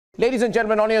Ladies and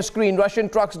gentlemen, on your screen, Russian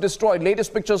trucks destroyed.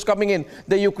 Latest pictures coming in.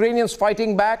 The Ukrainians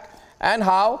fighting back, and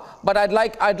how? But I'd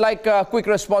like a quick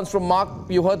response from Mark.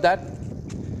 You heard that?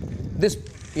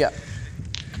 Yeah.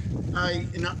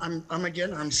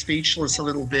 I'm speechless a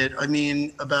little bit. I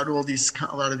mean, about a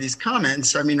lot of these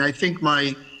comments. I mean, I think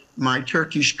my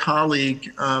Turkish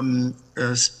colleague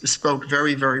spoke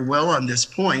very, very well on this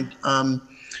point.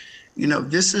 You know,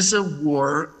 this is a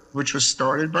war which was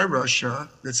started by Russia.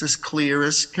 That's as clear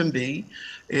as can be.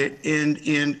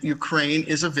 And Ukraine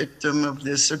is a victim of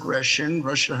this aggression.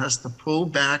 Russia has to pull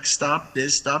back, stop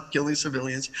this, stop killing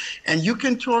civilians. And you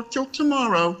can talk till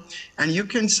tomorrow, and you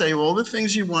can say all the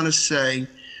things you want to say,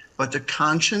 but the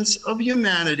conscience of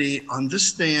humanity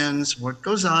understands what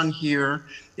goes on here.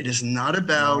 It is not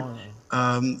about,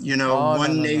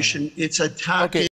 one nation. It's attacking.